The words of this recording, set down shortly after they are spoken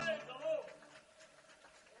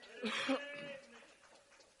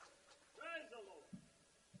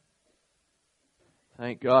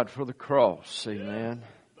Thank God for the cross. Amen.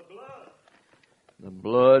 The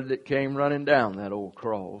blood that came running down that old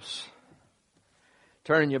cross.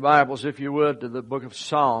 Turn in your Bibles, if you would, to the book of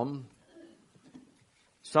Psalm.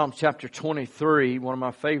 Psalm chapter 23, one of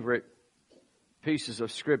my favorite pieces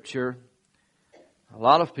of Scripture. A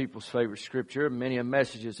lot of people's favorite Scripture. Many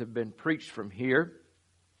messages have been preached from here.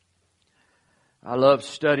 I love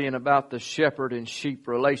studying about the shepherd and sheep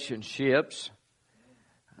relationships.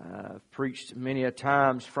 I've preached many a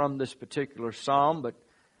times from this particular psalm, but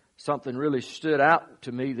something really stood out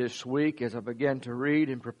to me this week as I began to read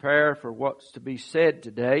and prepare for what's to be said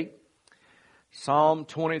today. Psalm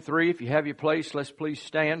 23, if you have your place, let's please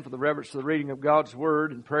stand for the reverence of the reading of God's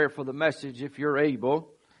Word and prayer for the message if you're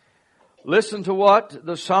able. Listen to what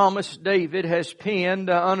the psalmist David has penned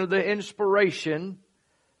under the inspiration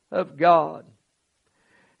of God.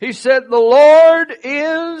 He said, "The Lord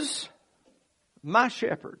is my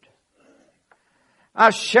shepherd. I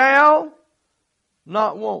shall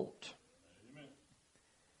not want.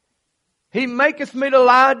 He maketh me to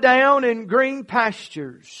lie down in green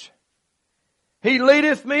pastures. He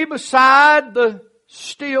leadeth me beside the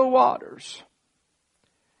still waters.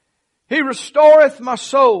 He restoreth my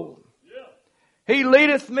soul. He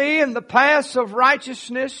leadeth me in the paths of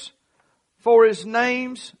righteousness for His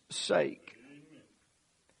name's sake.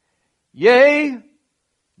 Yea,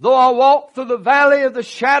 though I walk through the valley of the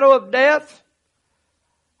shadow of death,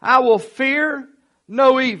 I will fear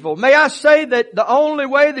no evil." May I say that the only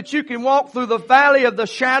way that you can walk through the valley of the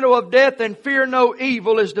shadow of death and fear no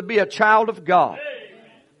evil is to be a child of God.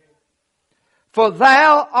 "For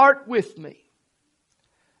Thou art with me.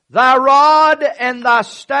 Thy rod and Thy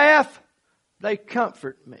staff, they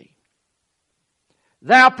comfort me.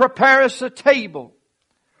 Thou preparest a table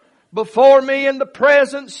before me in the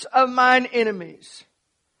presence of mine enemies.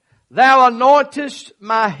 Thou anointest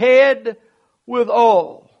my head with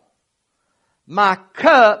oil. My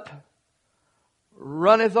cup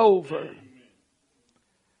runneth over.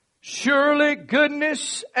 Surely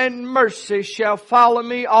goodness and mercy shall follow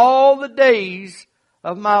me all the days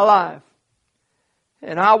of my life.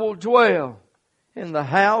 And I will dwell in the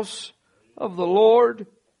house of the Lord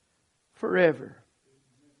forever."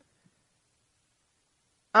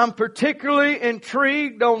 I'm particularly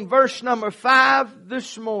intrigued on verse number 5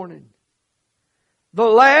 this morning. The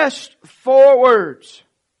last 4 words.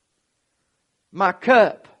 My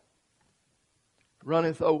cup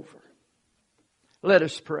runneth over. Let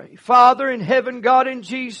us pray. Father in heaven, God, in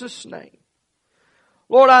Jesus' name.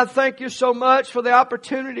 Lord, I thank You so much for the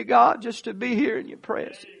opportunity, God, just to be here in Your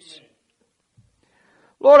presence.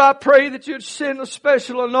 Lord, I pray that You'd send a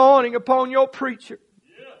special anointing upon Your preacher.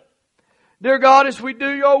 Dear God, as we do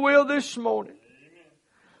Your will this morning.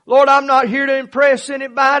 Lord, I'm not here to impress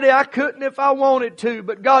anybody. I couldn't if I wanted to,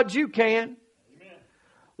 but God, You can.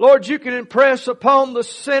 Lord, You can impress upon the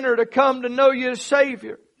sinner to come to know You as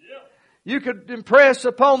Savior. You could impress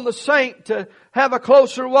upon the saint to have a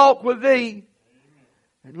closer walk with Thee.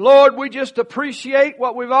 And Lord, we just appreciate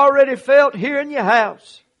what we've already felt here in Your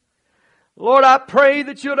house. Lord, I pray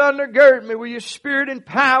that You'd undergird me with Your Spirit and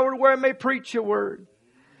power where I may preach Your Word.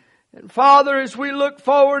 And Father, as we look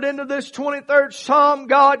forward into this 23rd Psalm,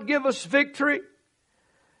 God, give us victory.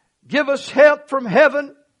 Give us help from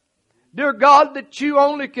heaven. Dear God, that You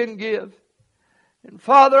only can give. And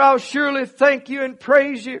Father, I'll surely thank You and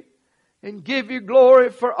praise You and give You glory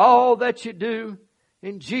for all that You do.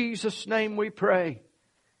 In Jesus' name we pray.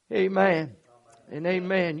 Amen. And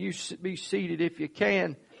amen. You be seated if you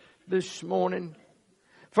can this morning.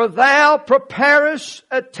 "For Thou preparest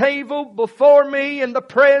a table before me in the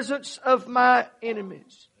presence of my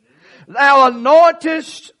enemies. Thou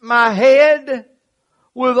anointest my head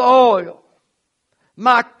with oil.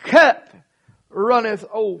 My cup runneth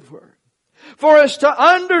over." For us to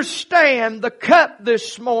understand the cup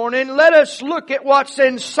this morning, let us look at what's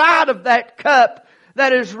inside of that cup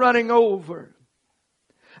that is running over.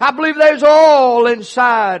 I believe there's oil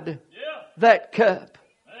inside that cup.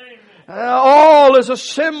 Oil is a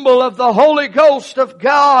symbol of the Holy Ghost of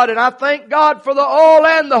God, and I thank God for the oil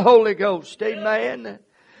and the Holy Ghost. Amen.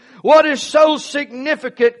 What is so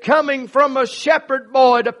significant coming from a shepherd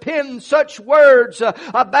boy to pen such words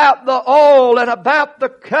about the oil and about the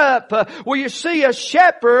cup? Well, you see, a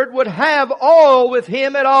shepherd would have oil with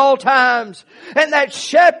him at all times. And that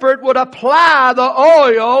shepherd would apply the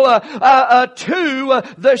oil to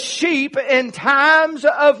the sheep in times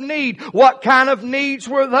of need. What kind of needs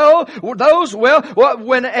were those? Well,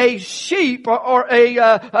 when a sheep or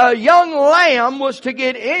a young lamb was to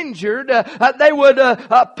get injured, they would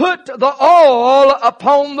put put the oil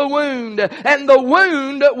upon the wound, and the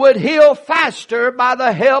wound would heal faster by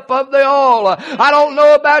the help of the oil. I don't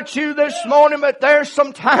know about you this morning, but there's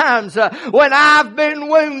some times when I've been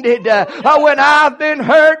wounded, when I've been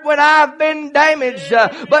hurt, when I've been damaged,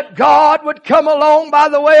 but God would come along by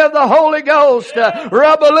the way of the Holy Ghost,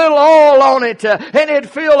 rub a little oil on it, and it'd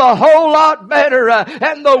feel a whole lot better,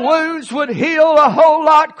 and the wounds would heal a whole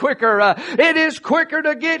lot quicker. It is quicker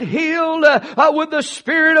to get healed with the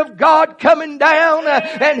Spirit of God coming down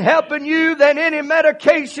and helping you than any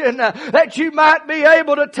medication that you might be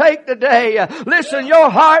able to take today. Listen, your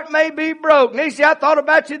heart may be broke. Niecy, I thought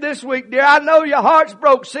about you this week, dear. I know your heart's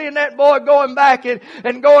broke seeing that boy going back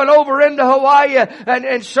and going over into Hawaii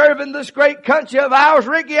and serving this great country of ours.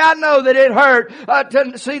 Ricky, I know that it hurt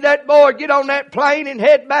to see that boy get on that plane and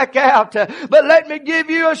head back out. But let me give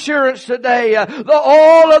you assurance today. The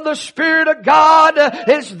oil of the Spirit of God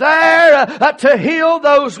is there to heal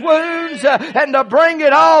those wounds and to bring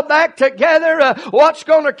it all back together. What's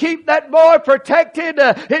going to keep that boy protected?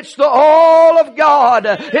 It's the oil of God.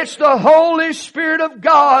 It's the Holy Spirit of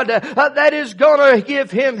God that is going to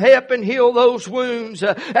give him help and heal those wounds.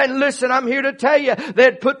 And listen, I'm here to tell you,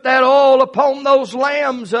 they'd put that oil upon those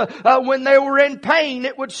lambs when they were in pain.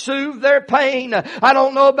 It would soothe their pain. I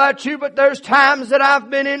don't know about you, but there's times that I've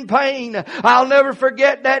been in pain. I'll never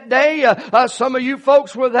forget that day. Some of you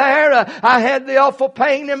folks were there. I had the awful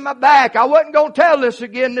pain in my back. I wasn't going to tell this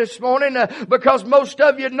again this morning because most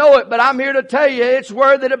of you know it, but I'm here to tell you it's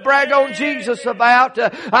worthy to brag on Jesus about.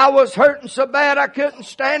 I was hurting so bad I couldn't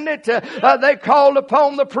stand it. They called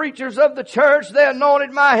upon the preachers of the church. They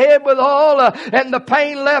anointed my head with oil and the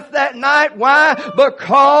pain left that night. Why?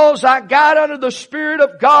 Because I got under the Spirit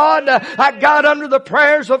of God. I got under the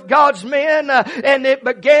prayers of God's men and it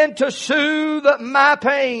began to soothe my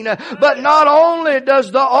pain. But not only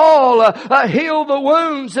does the oil heal the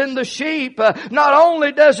wounds in the sheep, not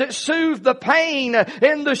only does it soothe the pain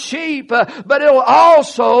in the sheep, but it'll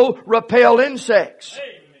also repel insects.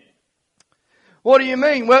 What do you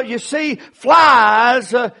mean? Well, you see,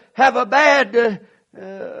 flies have a bad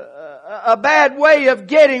way of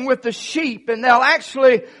getting with the sheep, and they'll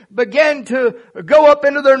actually begin to go up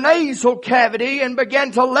into their nasal cavity and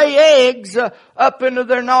begin to lay eggs up into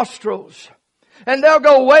their nostrils. And they'll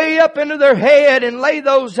go way up into their head and lay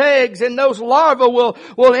those eggs, and those larvae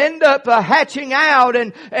will end up hatching out,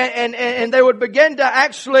 and they would begin to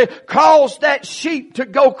actually cause that sheep to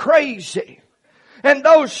go crazy. And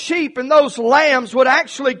those sheep and those lambs would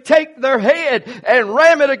actually take their head and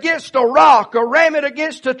ram it against a rock or ram it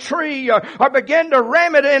against a tree or begin to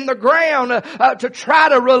ram it in the ground to try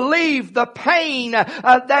to relieve the pain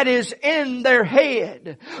that is in their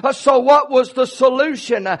head. So what was the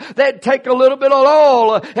solution? They'd take a little bit of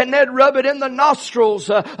oil and they'd rub it in the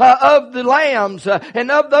nostrils of the lambs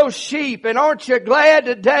and of those sheep. And aren't you glad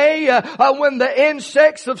today when the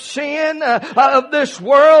insects of sin of this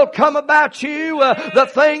world come about you, the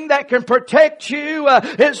thing that can protect you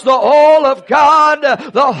is the oil of God.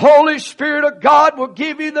 The Holy Spirit of God will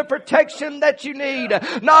give you the protection that you need.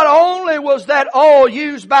 Not only was that oil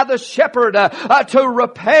used by the shepherd to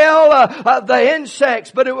repel the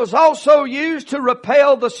insects, but it was also used to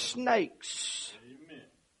repel the snakes. Amen.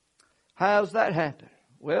 How's that happen?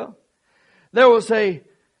 Well, there was a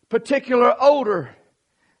particular odor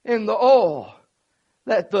in the oil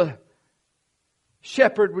that the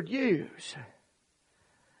shepherd would use.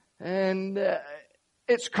 And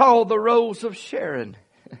it's called the Rose of Sharon.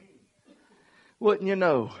 Wouldn't you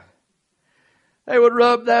know? They would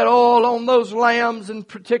rub that oil on those lambs and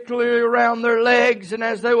particularly around their legs. And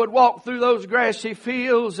as they would walk through those grassy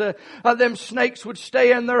fields, them snakes would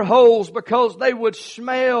stay in their holes because they would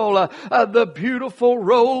smell the beautiful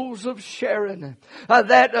Rose of Sharon.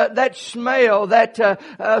 That smell,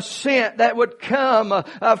 that scent that would come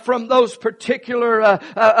from those particular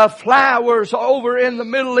flowers over in the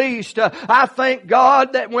Middle East. I thank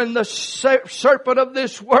God that when the serpent of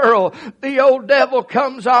this world, the old devil,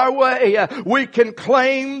 comes our way, we can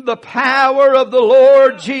claim the power of the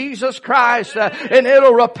Lord Jesus Christ, and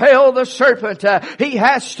it'll repel the serpent. He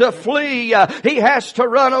has to flee. He has to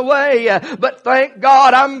run away. But thank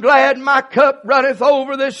God, I'm glad my cup runneth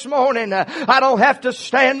over this morning. I don't have to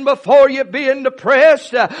stand before you being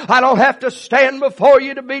depressed. I don't have to stand before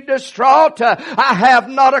you to be distraught. I have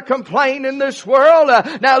not a complaint in this world.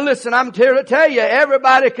 Now listen, I'm here to tell you,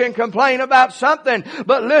 everybody can complain about something.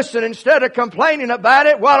 But listen, instead of complaining about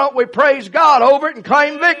it, why don't we praise God shout over it and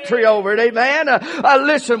claim victory over it. Amen.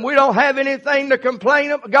 Listen, we don't have anything to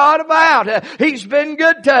complain of God about. He's been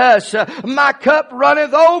good to us. My cup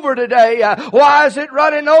runneth over today. Why is it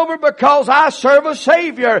running over? Because I serve a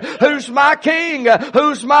Savior who's my King,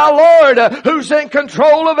 who's my Lord, who's in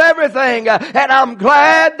control of everything. And I'm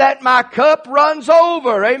glad that my cup runs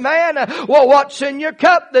over. Amen. Well, what's in your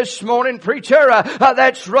cup this morning, preacher,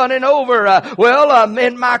 that's running over?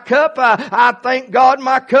 In my cup, I thank God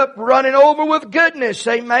my cup running over with goodness.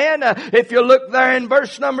 Amen. If you look there in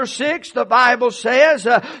verse number 6, the Bible says,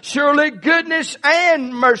 surely goodness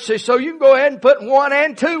and mercy. So you can go ahead and put 1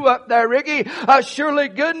 and 2 up there, Ricky. Surely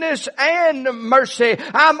goodness and mercy.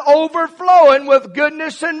 I'm overflowing with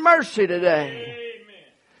goodness and mercy today.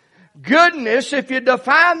 Goodness, if you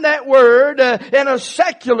define that word in a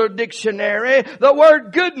secular dictionary, the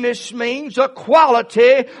word goodness means a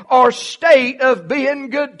quality or state of being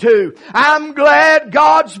good to. I'm glad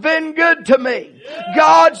God's been good to me.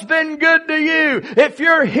 God's been good to you. If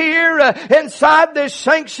you're here inside this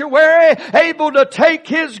sanctuary, able to take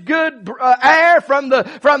His good air from the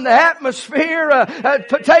atmosphere,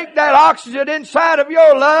 take that oxygen inside of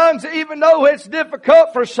your lungs, even though it's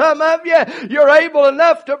difficult for some of you, you're able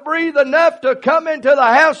enough to breathe enough to come into the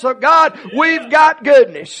house of God. We've got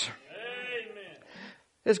goodness. Amen.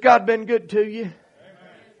 Has God been good to you?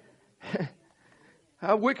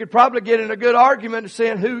 We could probably get in a good argument of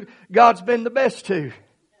saying who God's been the best to.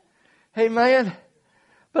 Amen.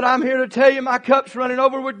 But I'm here to tell you my cup's running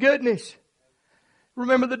over with goodness.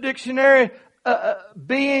 Remember the dictionary,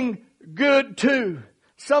 being good to.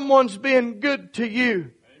 Someone's been good to you.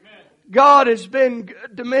 Amen. God has been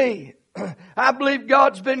good to me. I believe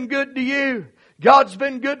God's been good to you. God's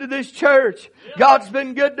been good to this church. God's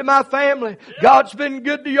been good to my family. God's been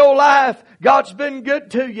good to your life. God's been good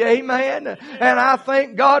to you. Amen. And I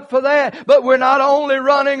thank God for that. But we're not only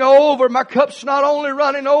running over. My cup's not only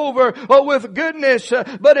running over with goodness,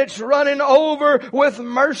 but it's running over with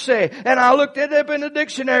mercy. And I looked it up in the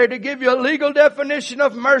dictionary to give you a legal definition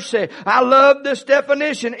of mercy. I love this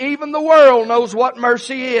definition. Even the world knows what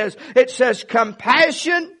mercy is. It says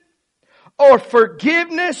compassion or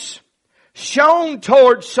forgiveness shown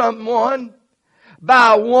towards someone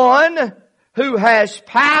by one who has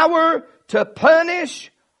power to punish,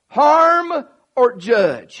 harm, or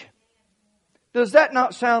judge. Does that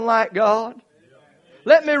not sound like God?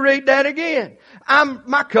 Let me read that again.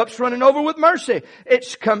 My cup's running over with mercy.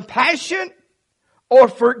 It's compassion or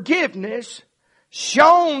forgiveness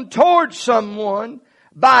shown towards someone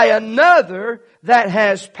by another that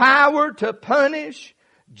has power to punish,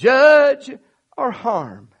 judge, or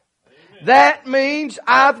harm. That means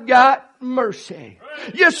I've got mercy.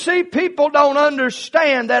 You see, people don't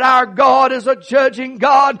understand that our God is a judging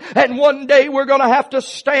God, and one day we're going to have to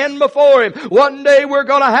stand before Him. One day we're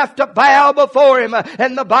going to have to bow before Him.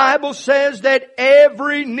 And the Bible says that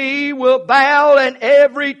every knee will bow and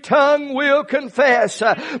every tongue will confess.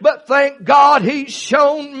 But thank God He's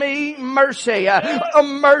shown me mercy.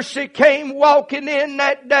 Mercy came walking in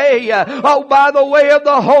that day, by the way of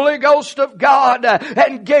the Holy Ghost of God,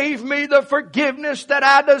 and gave me the forgiveness that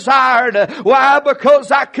I desired. Why?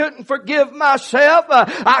 Because I couldn't forgive myself.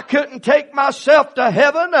 I couldn't take myself to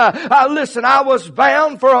heaven. Listen, I was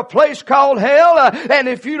bound for a place called hell. And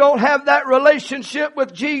if you don't have that relationship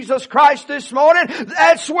with Jesus Christ this morning,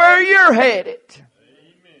 that's where you're headed.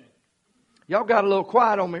 Amen. Y'all got a little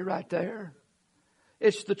quiet on me right there.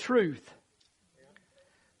 It's the truth.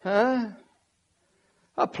 A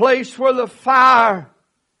place where the fire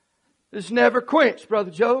is never quenched,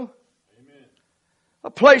 Brother Joe. A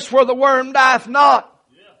place where the worm dieth not.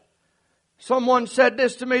 Yeah. Someone said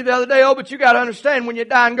this to me the other day, but you got to understand, when you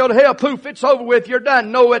die and go to hell, poof, it's over with, you're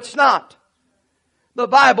done. No, it's not. The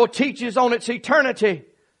Bible teaches on its eternity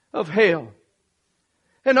of hell.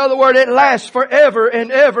 In other words, it lasts forever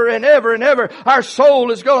and ever and ever and ever. Our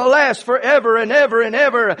soul is going to last forever and ever and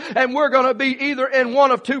ever. And we're going to be either in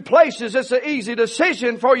one of two places. It's an easy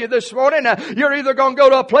decision for you this morning. You're either going to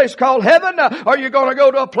go to a place called heaven, or you're going to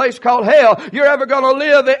go to a place called hell. You're ever going to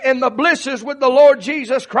live in the blisses with the Lord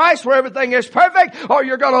Jesus Christ where everything is perfect, or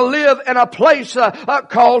you're going to live in a place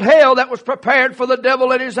called hell that was prepared for the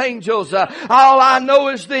devil and his angels. All I know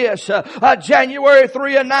is this. January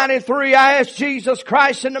 3 of 93, I asked Jesus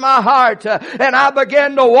Christ into my heart, and I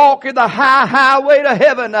began to walk in the highway to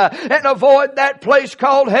heaven and avoid that place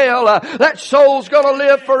called hell. That soul's going to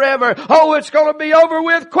live forever. Oh, it's going to be over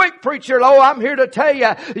with quick, preacher. Oh, I'm here to tell you.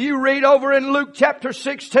 You read over in Luke chapter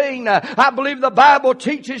 16. I believe the Bible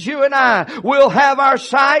teaches you and I will have our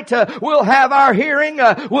sight, we'll have our hearing,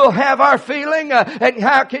 we'll have our feeling. And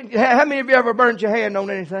how many of you ever burned your hand on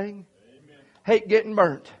anything? Amen. Hate getting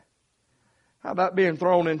burnt. How about being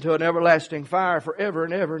thrown into an everlasting fire forever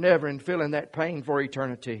and ever and ever and feeling that pain for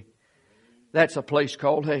eternity? That's a place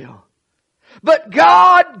called hell. But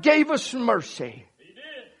God gave us mercy.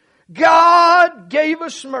 God gave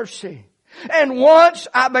us mercy. And once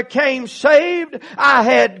I became saved, I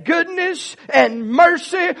had goodness and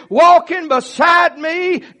mercy walking beside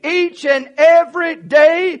me each and every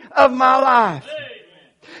day of my life.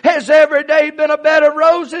 Has every day been a bed of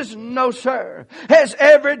roses? No, sir. Has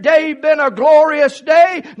every day been a glorious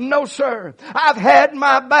day? No, sir. I've had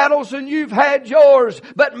my battles and you've had yours.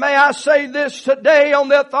 But may I say this today on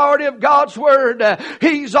the authority of God's Word.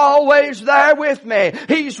 He's always there with me.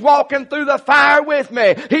 He's walking through the fire with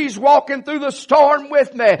me. He's walking through the storm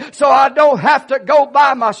with me. So I don't have to go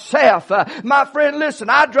by myself. My friend, listen,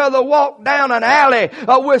 I'd rather walk down an alley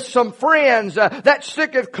with some friends that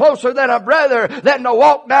sticketh closer than a brother than to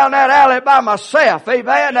walk down that alley by myself.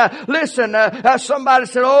 Amen. Listen, somebody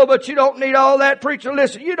said, oh, but you don't need all that, preacher.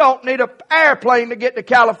 Listen, you don't need an airplane to get to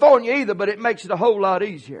California either, but it makes it a whole lot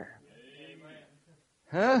easier.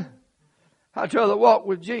 Huh? I'd rather walk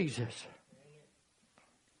with Jesus.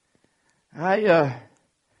 I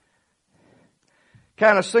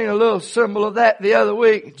kind of seen a little symbol of that the other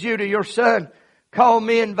week. Judy, your son, called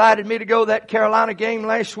me, invited me to go to that Carolina game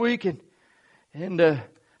last week, and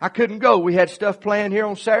I couldn't go. We had stuff planned here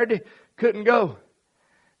on Saturday. Couldn't go.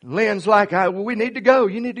 And Lynn's like, we need to go.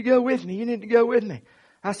 You need to go with me. You need to go with me.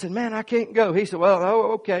 I said, man, I can't go. He said, well,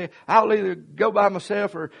 okay. I'll either go by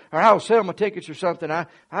myself or I'll sell my tickets or something. I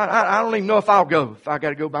don't even know if I'll go if I got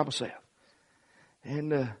to go by myself.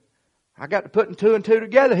 And I got to putting two and two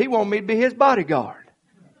together. He wanted me to be his bodyguard.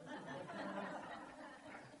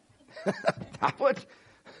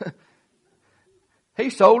 He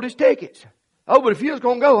sold his tickets. Oh, but if you was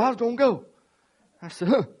going to go, I was going to go. I said,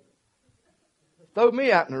 throw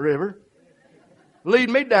me out in the river. Lead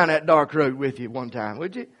me down that dark road with you one time,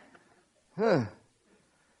 would you?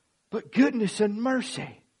 But goodness and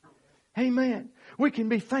mercy. Amen. We can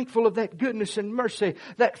be thankful of that goodness and mercy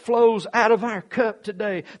that flows out of our cup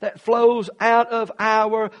today. That flows out of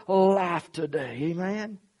our life today.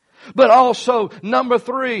 Amen. But also, number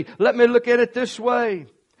 3, let me look at it this way.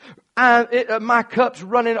 My cup's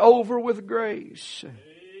running over with grace.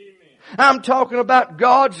 I'm talking about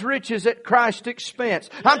God's riches at Christ's expense.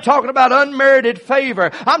 I'm talking about unmerited favor.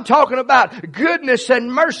 I'm talking about goodness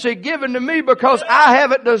and mercy given to me because I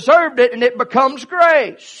haven't deserved it, and it becomes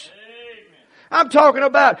grace. I'm talking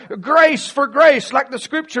about grace for grace like the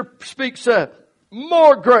Scripture speaks of.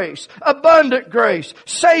 More grace, abundant grace,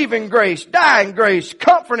 saving grace, dying grace,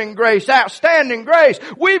 comforting grace, outstanding grace.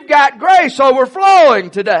 We've got grace overflowing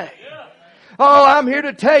today. Oh, I'm here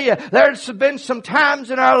to tell you, there's been some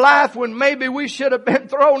times in our life when maybe we should have been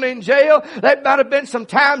thrown in jail. There might have been some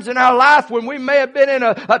times in our life when we may have been in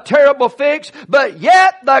a terrible fix. But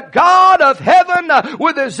yet the God of heaven,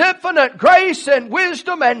 with His infinite grace and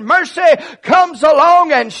wisdom and mercy, comes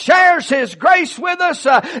along and shares His grace with us,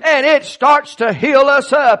 and it starts to heal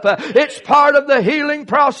us up. It's part of the healing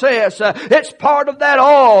process. It's part of that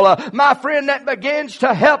all, my friend, that begins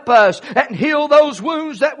to help us and heal those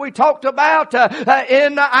wounds that we talked about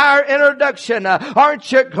in our introduction.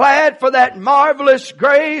 Aren't you glad for that marvelous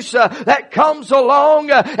grace that comes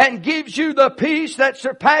along and gives you the peace that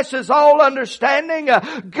surpasses all understanding?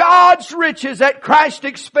 God's riches at Christ's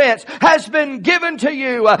expense has been given to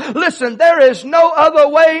you. Listen, there is no other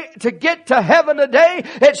way to get to heaven today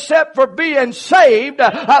except for being saved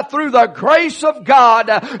through the grace of God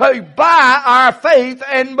by our faith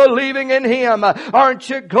and believing in Him. Aren't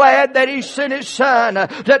you glad that He sent His Son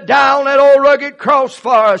to die on that old rugged cross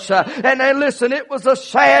for us? And then listen, it was a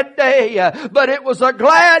sad day, but it was a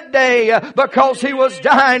glad day because He was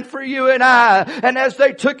dying for you and I. And as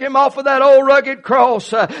they took Him off of that old rugged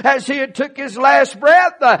cross, as He had took His last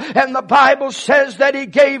breath, and the Bible says that He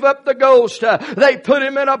gave up the ghost, they put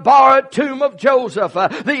Him in a borrowed tomb of Joseph.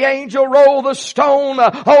 The angel rolled the stone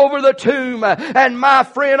over the tomb, and my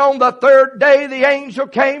friend, on the third day the angel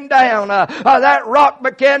came down. That rock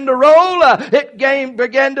began to roll. It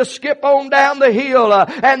began to skip on down the hill,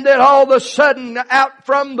 and then all of a sudden out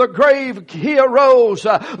from the grave He arose,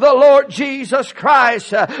 the Lord Jesus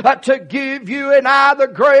Christ, to give you and I the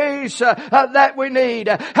grace that we need.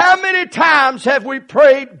 How many times have we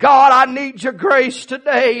prayed, God, I need your grace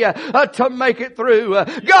today to make it through.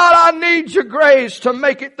 God, I need your grace to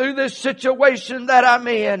make it through this situation that I'm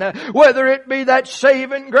in. Whether it be that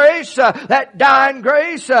saving grace, that dying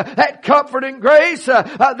grace, that comforting grace,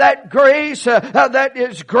 that grace that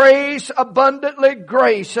is grace grace, abundantly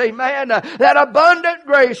grace. Amen. That abundant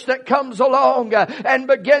grace that comes along and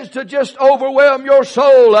begins to just overwhelm your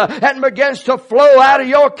soul and begins to flow out of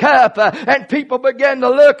your cup. And people begin to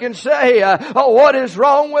look and say, oh, what is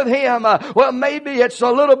wrong with him? Well, maybe it's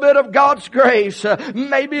a little bit of God's grace.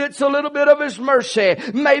 Maybe it's a little bit of His mercy.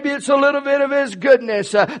 Maybe it's a little bit of His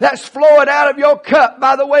goodness that's flowing out of your cup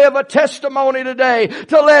by the way of a testimony today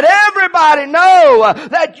to let everybody know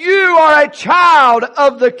that you are a child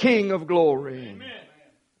of the King of glory. Amen.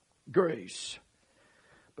 Grace.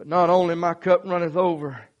 But not only my cup runneth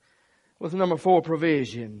over with number 4,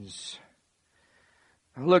 provisions.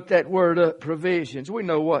 I looked that word up, provisions. We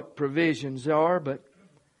know what provisions are, but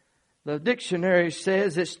the dictionary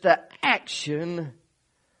says it's the action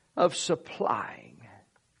of supplying.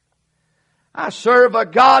 I serve a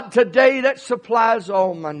God today that supplies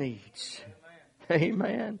all my needs.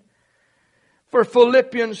 Amen. For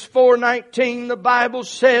Philippians 4:19, the Bible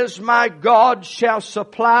says, my God shall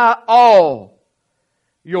supply all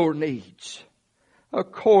your needs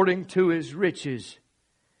according to His riches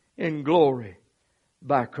in glory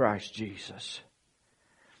by Christ Jesus.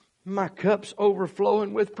 My cup's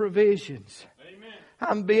overflowing with provisions. Amen.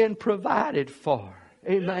 I'm being provided for.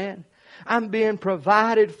 Amen. I'm being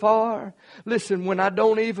provided for. Listen, when I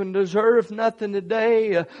don't even deserve nothing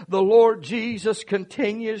today, the Lord Jesus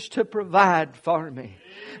continues to provide for me.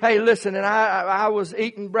 Hey, listen, and I was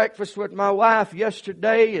eating breakfast with my wife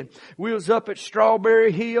yesterday, and we was up at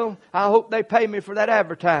Strawberry Hill. I hope they pay me for that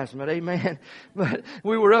advertisement, amen. But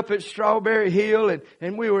we were up at Strawberry Hill,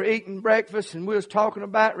 and we were eating breakfast, and we was talking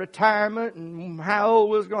about retirement and how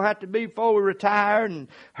old we was going to have to be before we retired, and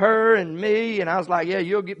her and me, and I was like, yeah,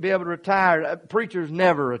 you'll be able to retire. Preachers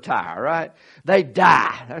never retire, right? They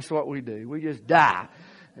die. That's what we do. We just die.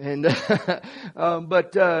 And,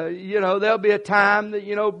 but there'll be a time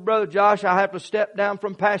that, Brother Josh, I'll have to step down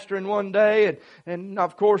from pastoring one day. And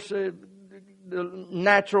of course, the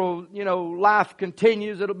natural, life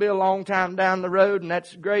continues. It'll be a long time down the road, and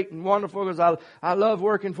that's great and wonderful because I love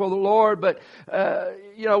working for the Lord. But,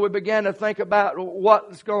 we began to think about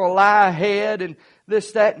what's going to lie ahead and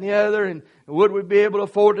this, that, and the other. And would we be able to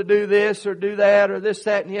afford to do this or do that or this,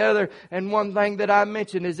 that, and the other? And one thing that I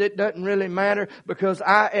mentioned is it doesn't really matter because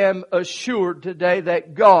I am assured today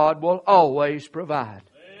that God will always provide.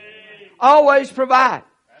 Always provide.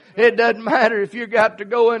 It doesn't matter if you got to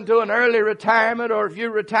go into an early retirement or if you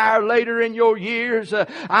retire later in your years.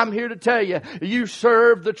 I'm here to tell you, you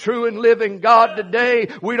serve the true and living God today.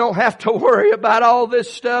 We don't have to worry about all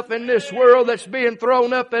this stuff in this world that's being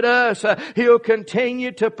thrown up at us. He'll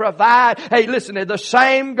continue to provide. Hey, listen, the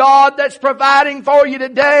same God that's providing for you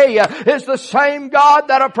today is the same God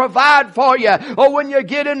that'll provide for you. Or when you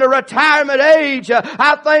get into retirement age,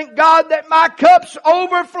 I thank God that my cup's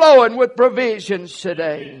overflowing with provisions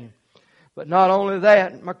today. But not only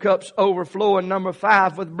that, my cup's overflowing, number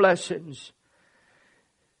 5, with blessings.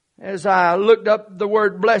 As I looked up the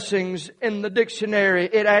word blessings in the dictionary,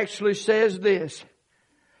 it actually says this: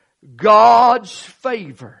 God's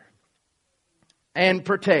favor and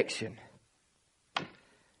protection.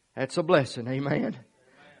 That's a blessing, amen?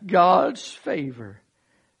 God's favor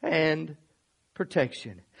and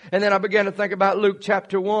protection. And then I began to think about Luke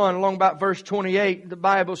chapter 1, along about verse 28. The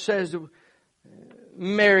Bible says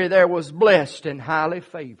Mary there was blessed and highly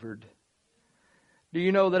favored. Do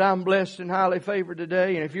you know that I'm blessed and highly favored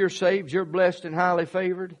today? And if you're saved, you're blessed and highly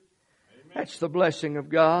favored. That's the blessing of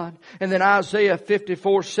God. And then Isaiah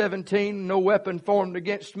 54:17, no weapon formed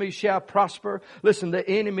against me shall prosper. Listen, the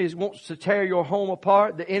enemy wants to tear your home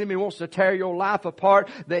apart. The enemy wants to tear your life apart.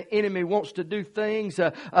 The enemy wants to do things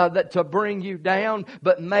that to bring you down.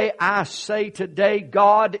 But may I say today,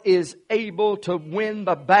 God is able to win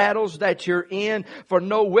the battles that you're in. For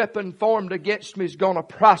no weapon formed against me is going to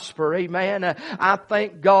prosper. Amen. I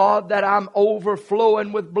thank God that I'm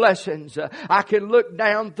overflowing with blessings. I can look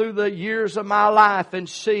down through the years of my life and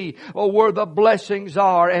see where the blessings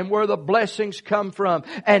are and where the blessings come from,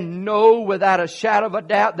 and know without a shadow of a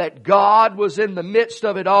doubt that God was in the midst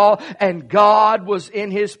of it all and God was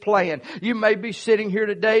in His plan. You may be sitting here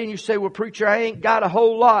today and you say, well, preacher, I ain't got a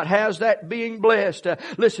whole lot. How's that being blessed?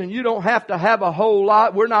 Listen, you don't have to have a whole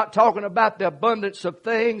lot. We're not talking about the abundance of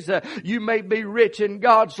things. You may be rich in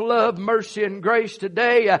God's love, mercy, and grace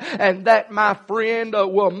today, and that, my friend,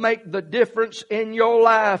 will make the difference in your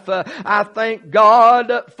life. I thank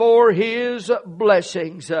God for His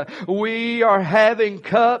blessings. We are having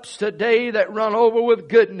cups today that run over with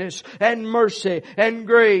goodness and mercy and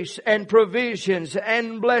grace and provisions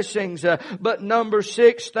and blessings. But number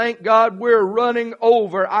 6, thank God we're running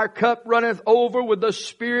over. Our cup runneth over with the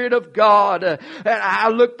Spirit of God. And I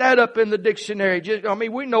looked that up in the dictionary.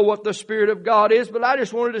 We know what the Spirit of God is, but I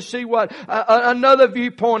just wanted to see what another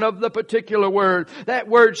viewpoint of the particular word. That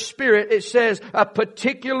word Spirit, it says a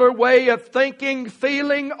particular way of thinking,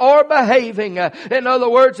 feeling, or behaving. In other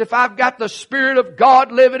words, if I've got the Spirit of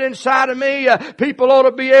God living inside of me, people ought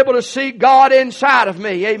to be able to see God inside of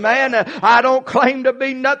me. Amen. I don't claim to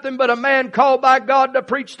be nothing but a man called by God to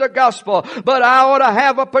preach the gospel, but I ought to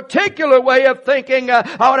have a particular way of thinking. I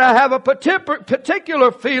ought to have a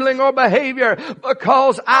particular feeling or behavior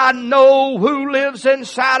because I know who lives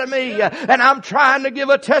inside of me, and I'm trying to give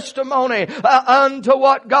a testimony unto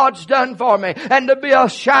what God's done for me, and to be a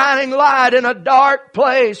shining light in a dark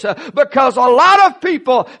place, because a lot of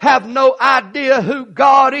people have no idea who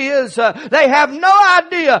God is. They have no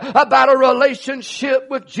idea about a relationship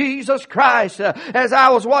with Jesus Christ. As I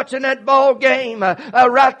was watching that ball game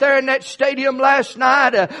right there in that stadium last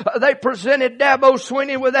night, they presented Dabo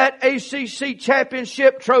Swinney with that ACC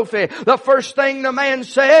championship trophy. The first thing the man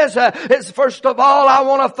says is, first of all, I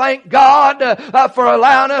want to thank God for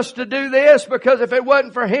allowing us to do this, because if it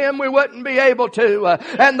wasn't for Him, we wouldn't be able to.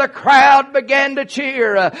 And the crowd began to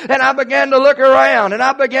cheer, and I began to look around, and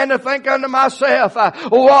I began to think unto myself,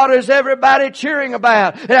 what is everybody cheering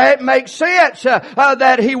about? It makes sense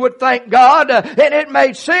that he would thank God, and it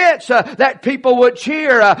made sense that people would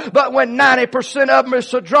cheer. But when 90% of them are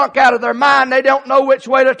so drunk out of their mind they don't know which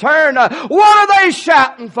way to turn, what are they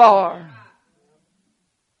shouting for?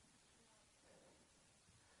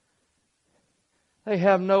 They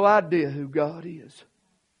have no idea who God is.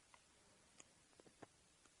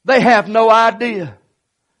 They have no idea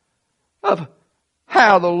of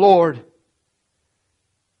how the Lord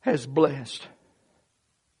has blessed.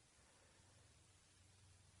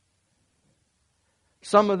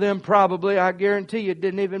 Some of them probably, I guarantee you,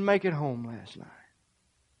 didn't even make it home last night.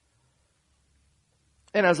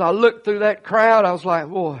 And as I looked through that crowd, I was like,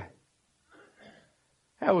 boy,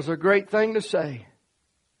 that was a great thing to say.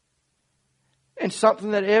 And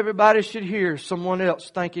something that everybody should hear someone else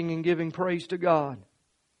thanking and giving praise to God.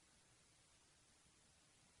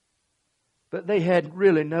 But they had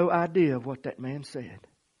really no idea of what that man said.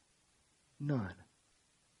 None.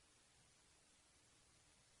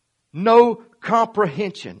 No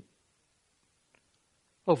comprehension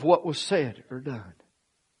of what was said or done.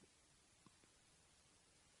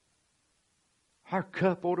 Our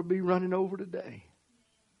cup ought to be running over today.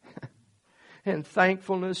 And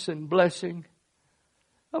thankfulness and blessing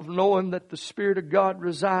of knowing that the Spirit of God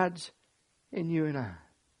resides in you and I.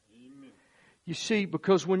 Amen. You see,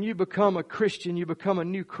 because when you become a Christian, you become a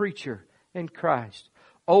new creature in Christ.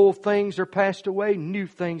 Old things are passed away, new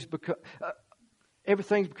things become...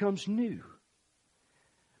 everything becomes new.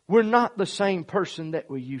 We're not the same person that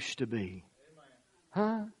we used to be.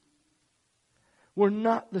 Huh? We're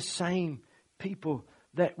not the same people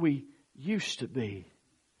that we used to be.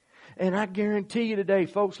 And I guarantee you today,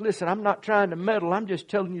 folks, listen, I'm not trying to meddle. I'm just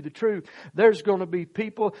telling you the truth. There's going to be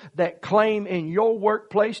people that claim in your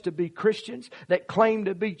workplace to be Christians, that claim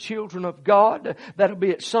to be children of God, that'll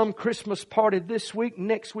be at some Christmas party this week,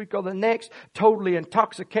 next week, or the next, totally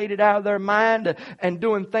intoxicated out of their mind and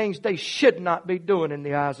doing things they should not be doing in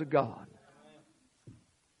the eyes of God.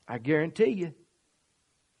 I guarantee you.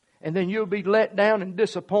 And then you'll be let down and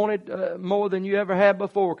disappointed more than you ever have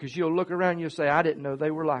before, because you'll look around and you'll say, I didn't know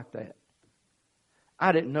they were like that.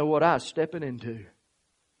 I didn't know what I was stepping into.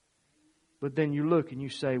 But then you look and you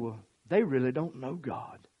say, well, they really don't know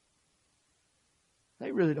God.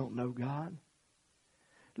 They really don't know God.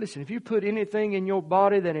 Listen, if you put anything in your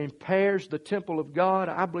body that impairs the temple of God,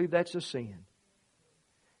 I believe that's a sin.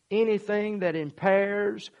 Anything that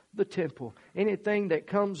impairs the temple, anything that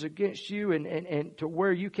comes against you and to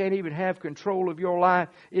where you can't even have control of your life,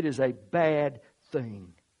 it is a bad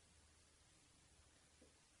thing.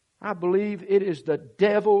 I believe it is the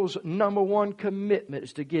devil's number one commitment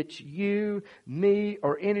is to get you, me,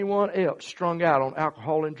 or anyone else strung out on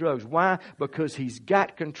alcohol and drugs. Why? Because he's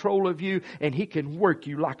got control of you and he can work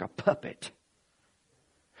you like a puppet.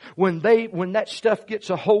 When that stuff gets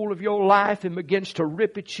a hold of your life and begins to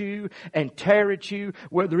rip at you and tear at you,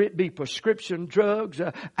 whether it be prescription drugs,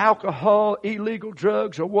 alcohol, illegal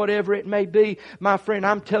drugs, or whatever it may be, my friend,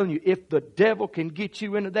 I'm telling you, if the devil can get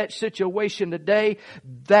you into that situation today,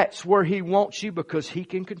 that's where he wants you, because he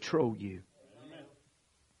can control you.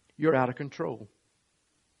 You're out of control.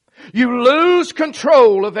 You lose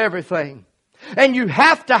control of everything. And you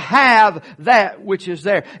have to have that which is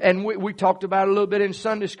there. And we talked about it a little bit in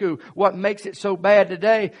Sunday school. What makes it so bad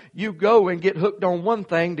today, you go and get hooked on one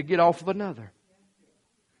thing to get off of another.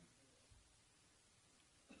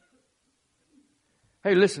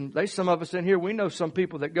 Hey, listen, there's some of us in here, we know some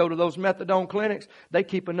people that go to those methadone clinics. They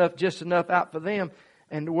keep just enough out for them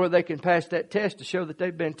and where they can pass that test to show that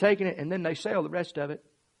they've been taking it, and then they sell the rest of it.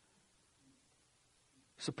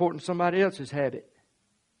 Supporting somebody else's habit.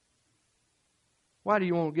 Why do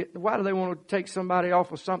they want to take somebody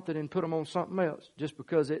off of something and put them on something else? Just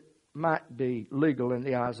because it might be legal in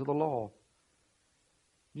the eyes of the law.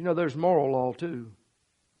 You know, there's moral law too.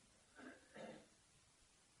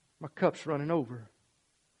 My cup's running over.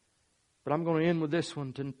 But I'm going to end with this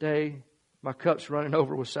one today. My cup's running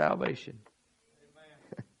over with salvation.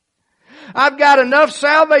 I've got enough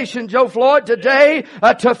salvation, Joe Floyd, today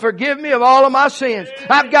to forgive me of all of my sins.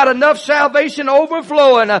 I've got enough salvation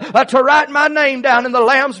overflowing to write my name down in the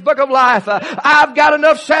Lamb's Book of Life. I've got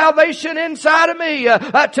enough salvation inside of me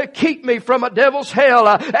to keep me from a devil's hell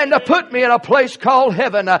and to put me in a place called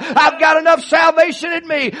heaven. I've got enough salvation in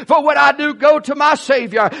me for when I do go to my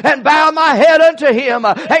Savior and bow my head unto Him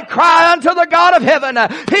and cry unto the God of heaven.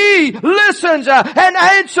 He listens and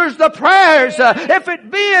answers the prayers. If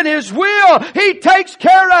it be in His will, He takes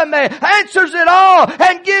care of me, answers it all,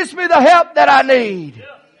 and gives me the help that I need.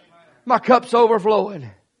 My cup's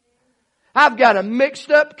overflowing. I've got a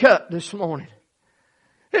mixed up cup this morning.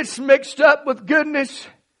 It's mixed up with goodness.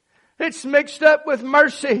 It's mixed up with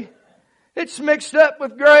mercy. It's mixed up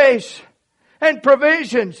with grace and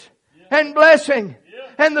provisions and blessing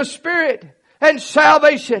and the Spirit and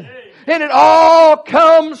salvation. And it all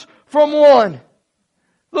comes from one,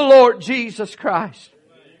 the Lord Jesus Christ.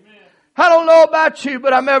 I don't know about you,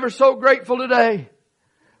 but I'm ever so grateful today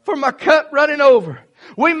for my cup running over.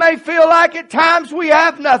 We may feel like at times we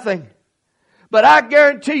have nothing. But I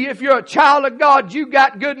guarantee you, if you're a child of God, you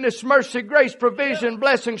got goodness, mercy, grace, provision,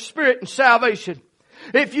 blessing, Spirit, and salvation.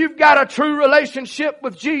 If you've got a true relationship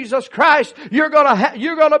with Jesus Christ, you're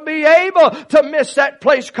gonna be able to miss that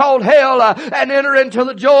place called hell and enter into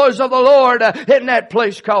the joys of the Lord in that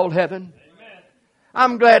place called heaven. Amen.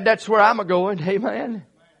 I'm glad that's where I'm going. Amen.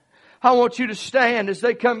 I want you to stand as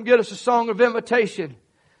they come get us a song of invitation.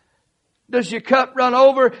 Does your cup run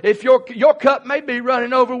over? If your cup may be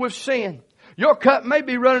running over with sin. Your cup may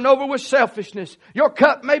be running over with selfishness. Your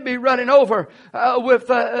cup may be running over with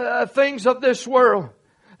things of this world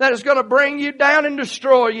that is going to bring you down and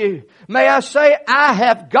destroy you. May I say, I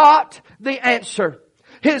have got the answer.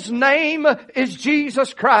 His name is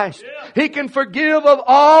Jesus Christ. He can forgive of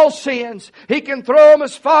all sins. He can throw them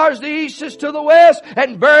as far as the east is to the west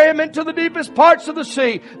and bury them into the deepest parts of the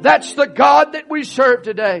sea. That's the God that we serve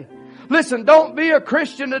today. Listen, don't be a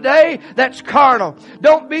Christian today that's carnal.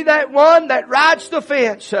 Don't be that one that rides the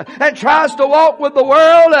fence and tries to walk with the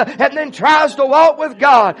world and then tries to walk with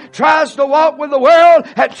God. Tries to walk with the world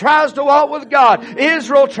and tries to walk with God.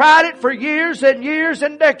 Israel tried it for years and years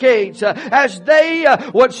and decades. As they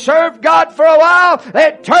would serve God for a while,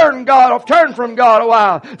 they'd turn from God a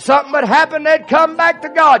while. Something would happen, they'd come back to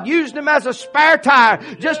God. Used them as a spare tire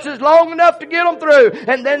just as long enough to get them through.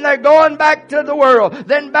 And then they're going back to the world.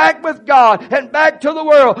 Then back with God and back to the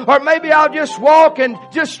world. Or maybe I'll just walk and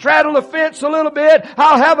just straddle the fence a little bit.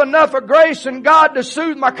 I'll have enough of grace and God to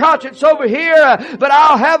soothe my conscience over here, but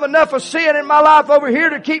I'll have enough of sin in my life over here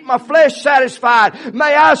to keep my flesh satisfied.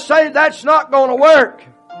 May I say that's not going to work.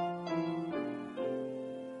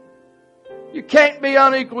 You can't be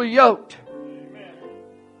unequally yoked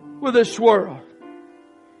with this world.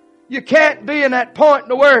 You can't be in that point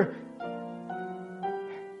to where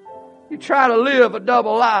you try to live a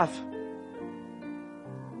double life.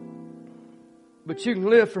 But you can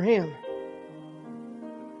live for Him.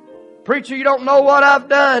 Preacher, you don't know what I've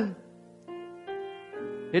done.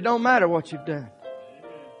 It don't matter what you've done.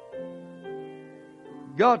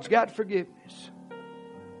 God's got forgiveness.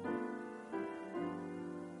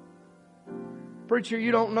 Preacher,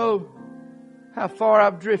 you don't know how far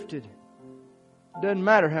I've drifted. It doesn't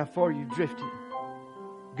matter how far you've drifted.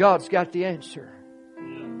 God's got the answer.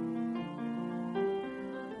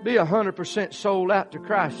 Be 100% sold out to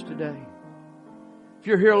Christ today. If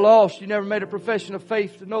you're here lost, you never made a profession of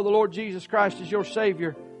faith to know the Lord Jesus Christ as your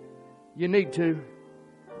Savior, you need to.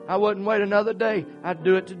 I wouldn't wait another day. I'd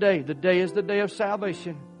do it today. The day is the day of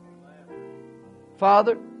salvation.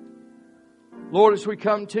 Father, Lord, as we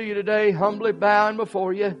come to you today, humbly bowing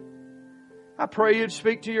before you, I pray you'd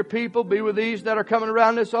speak to your people. Be with these that are coming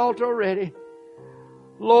around this altar already.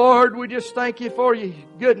 Lord, we just thank you for your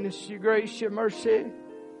goodness, your grace, your mercy.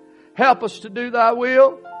 Help us to do thy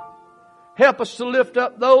will. Help us to lift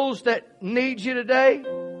up those that need You today.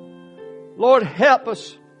 Lord, help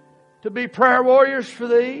us to be prayer warriors for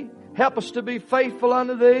Thee. Help us to be faithful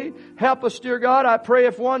unto Thee. Help us, dear God. I pray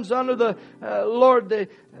if one's under the, Lord, the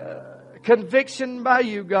conviction by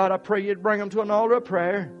You, God, I pray You'd bring them to an altar of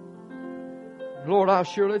prayer. Lord, I'll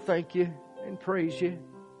surely thank You and praise You.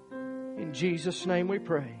 In Jesus' name we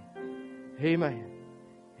pray. Amen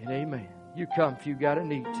and amen. You come if you got a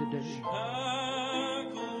need today.